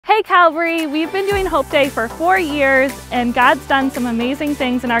Hey Calvary, we've been doing Hope Day for 4 years and God's done some amazing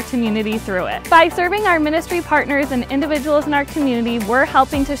things in our community through it. By serving our ministry partners and individuals in our community, we're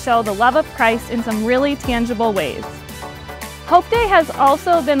helping to show the love of Christ in some really tangible ways. Hope Day has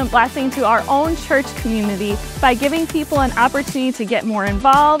also been a blessing to our own church community by giving people an opportunity to get more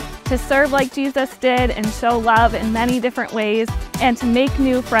involved, to serve like Jesus did and show love in many different ways, and to make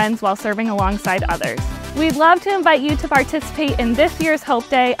new friends while serving alongside others. We'd love to invite you to participate in this year's Hope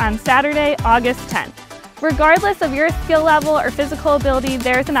Day on Saturday, August 10th. Regardless of your skill level or physical ability,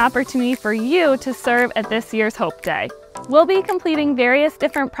 there's an opportunity for you to serve at this year's Hope Day. We'll be completing various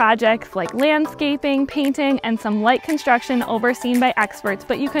different projects like landscaping, painting, and some light construction overseen by experts,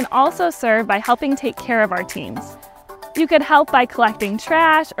 but you can also serve by helping take care of our teams. You could help by collecting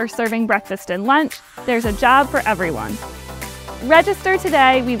trash or serving breakfast and lunch. There's a job for everyone. Register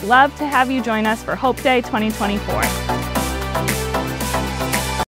today. We'd love to have you join us for Hope Day 2024.